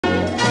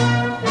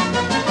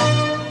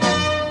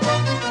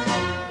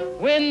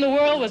when the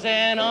world was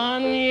an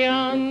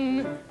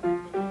onion.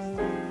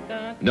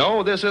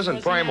 No, this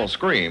isn't Primal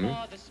Scream.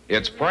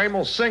 It's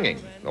Primal Singing,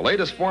 the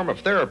latest form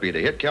of therapy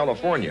to hit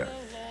California.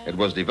 It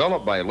was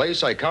developed by lay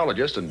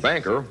psychologist and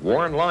banker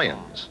Warren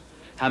Lyons.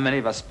 How many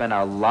of us spend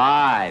our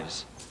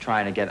lives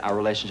trying to get our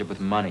relationship with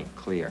money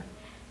clear?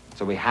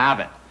 So we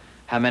haven't.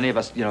 How many of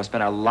us,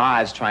 spend our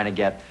lives trying to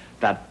get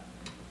that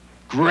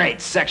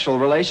great sexual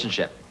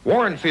relationship?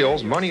 Warren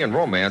feels money and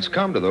romance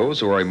come to those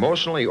who are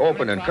emotionally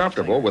open and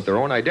comfortable with their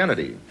own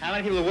identity. How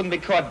many people wouldn't be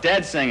caught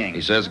dead singing?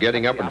 He says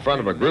getting up in front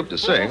of a group to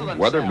sing,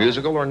 whether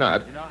musical or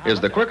not, is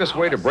the quickest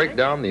way to break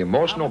down the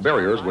emotional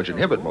barriers which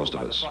inhibit most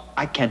of us.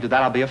 I can't do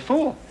that, I'll be a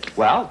fool.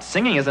 Well,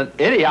 singing is an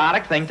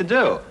idiotic thing to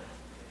do.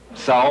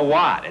 So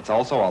what? It's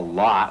also a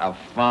lot of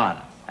fun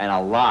and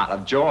a lot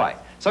of joy.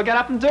 So get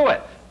up and do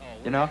it.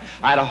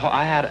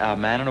 I had a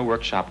man in a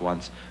workshop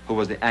once who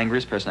was the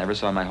angriest person I ever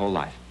saw in my whole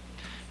life.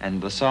 And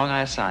the song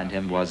I assigned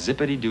him was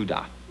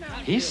Zippity-Doo-Dah.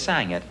 He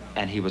sang it,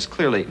 and he was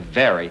clearly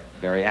very,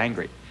 very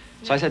angry.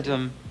 So I said to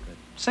him,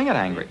 sing it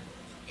angry.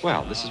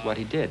 Well, this is what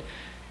he did.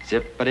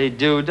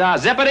 Zippity-Doo-Dah,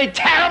 zippity,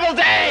 terrible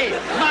day!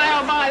 My,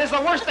 oh my, this is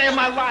the worst day of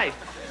my life.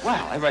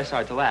 Well, everybody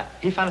started to laugh.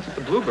 He finally took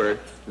the bluebird,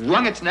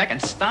 wrung its neck, and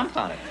stomped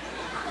on it.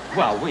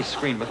 Well, we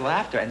screamed with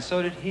laughter, and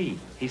so did he.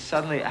 He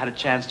suddenly had a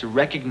chance to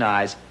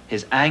recognize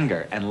his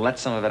anger and let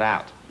some of it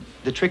out.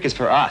 The trick is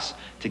for us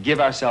to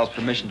give ourselves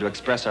permission to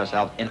express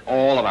ourselves in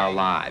all of our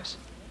lives.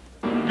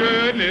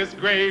 Goodness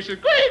gracious,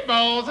 great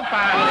balls of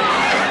fire.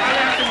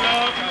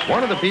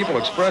 One of the people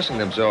expressing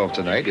themselves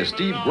tonight is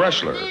Steve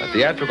Greshler, a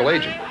theatrical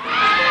agent.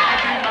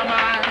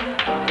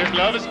 This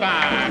love is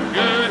fine.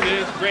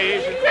 Goodness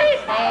gracious,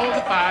 great balls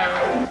of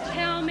fire.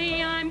 Tell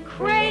me I'm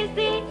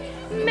crazy,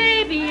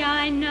 maybe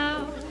I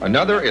know.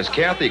 Another is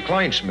Kathy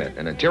Kleinschmidt,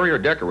 an interior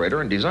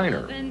decorator and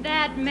designer. And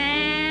that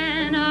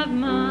man of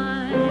mine.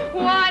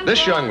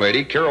 This young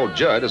lady, Carol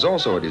Judd, is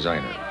also a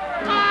designer.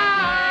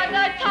 Ah,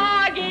 the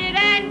target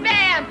and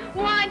bam!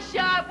 One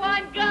shot,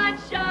 one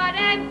gunshot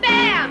and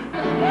bam!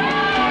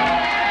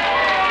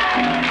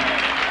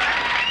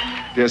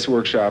 This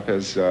workshop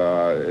has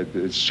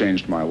it's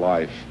changed my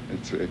life.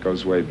 It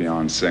goes way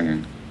beyond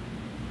singing.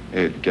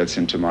 It gets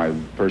into my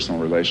personal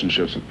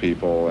relationships with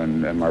people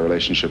and my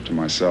relationship to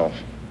myself.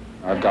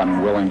 I've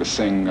gotten willing to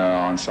sing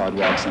on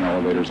sidewalks and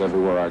elevators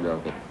everywhere I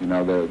go.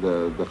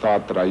 The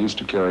thought that I used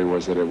to carry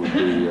was that it would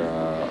be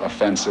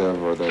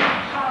offensive or that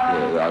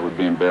I would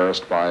be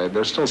embarrassed by it.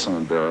 There's still some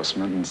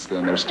embarrassment,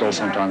 and there still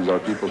sometimes are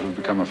people who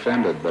become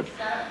offended, but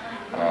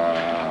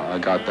I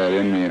got that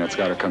in me, and it's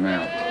got to come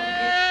out.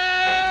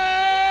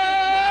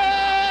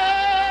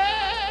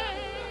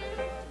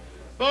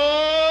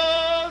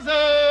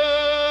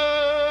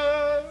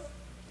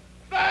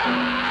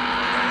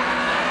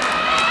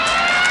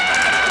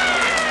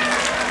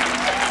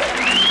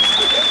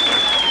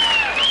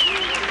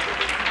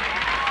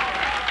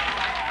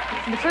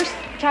 The first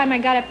time I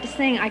got up to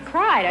sing, I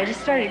cried. I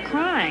just started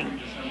crying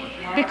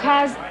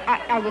because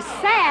I was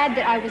sad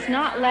that I was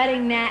not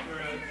letting that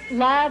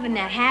love and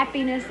that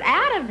happiness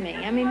out of me.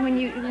 I mean, when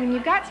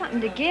you've got something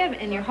to give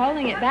and you're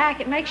holding it back,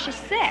 it makes you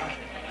sick.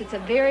 It's a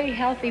very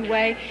healthy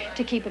way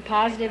to keep a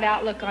positive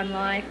outlook on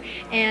life,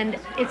 and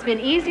it's been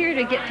easier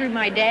to get through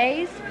my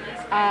days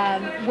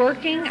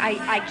working.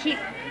 I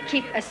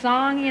keep a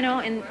song,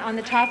 on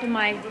the top of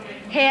my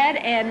head,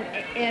 and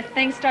if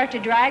things start to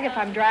drag, if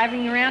I'm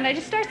driving around, I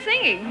just start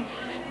singing.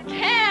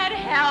 Can't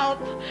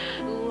help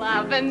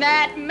loving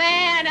that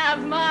man of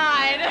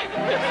mine.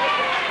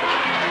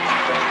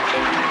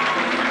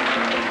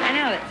 I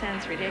know that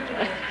sounds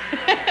ridiculous,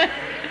 but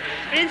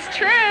it's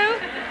true.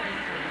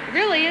 It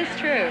really is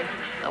true.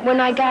 When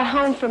I got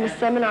home from a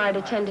seminar I'd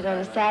attended on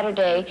a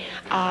Saturday,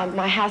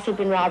 my house had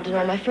been robbed and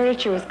all my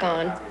furniture was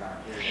gone.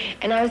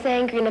 And I was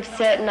angry and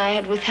upset, and I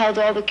had withheld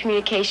all the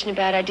communication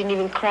about it. I didn't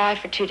even cry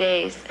for 2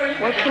 days.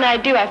 What can I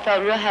do? I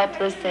felt real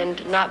helpless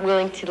and not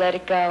willing to let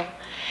it go.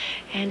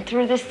 And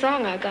through this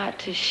song, I got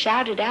to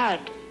shout it out.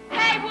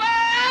 Hey,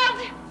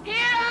 world! Here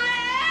I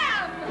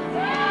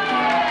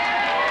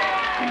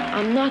am!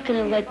 I'm not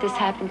going to let this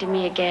happen to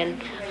me again.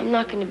 I'm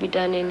not going to be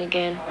done in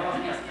again.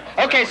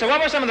 Okay, so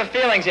what were some of the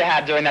feelings you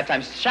had during that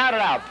time? Shout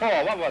it out.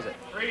 Paul, what was it?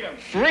 Freedom.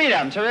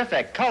 Freedom,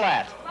 terrific.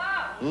 Colette.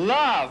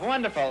 Love,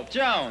 wonderful.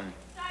 Joan.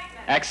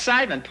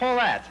 Excitement,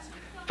 Paulette.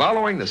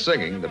 Following the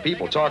singing, the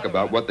people talk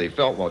about what they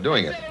felt while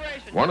doing it.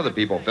 One of the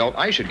people felt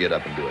I should get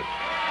up and do it.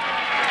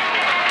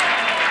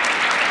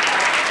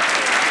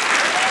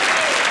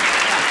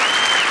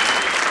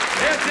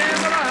 Yes,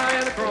 jambalaya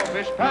and the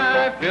crawfish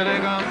pie, Billy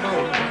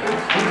gumbo.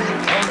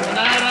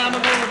 Tonight I'm a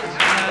going to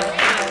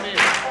sign me.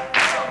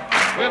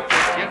 Whip the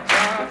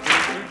guitar, to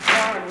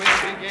jar we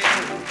begin.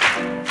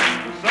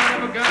 Son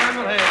of a gun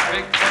will have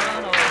big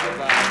fun on the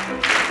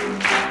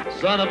bayou.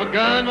 Son of a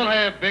gun will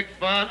have big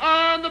fun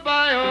on the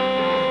bayou.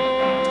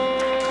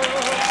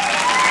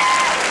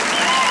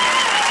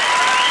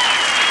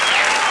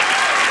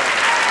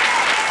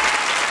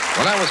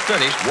 When I was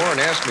finished, Warren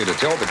asked me to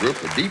tell the group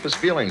the deepest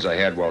feelings I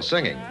had while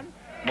singing.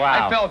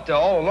 Wow. I felt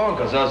all alone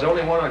because I was the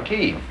only one on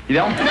key. You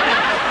don't? A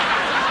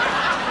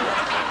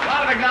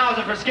lot of acknowledge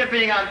him for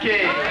skipping on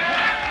key.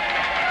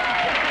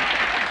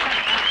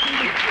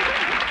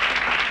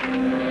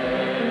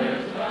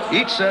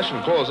 Each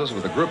session closes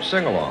with a group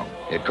sing-along.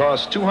 It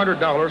costs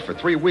 $200 for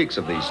 3 weeks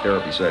of these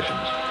therapy sessions.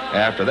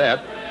 After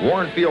that,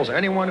 Warren feels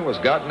anyone who has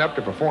gotten up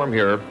to perform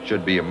here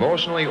should be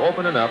emotionally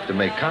open enough to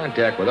make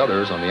contact with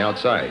others on the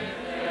outside.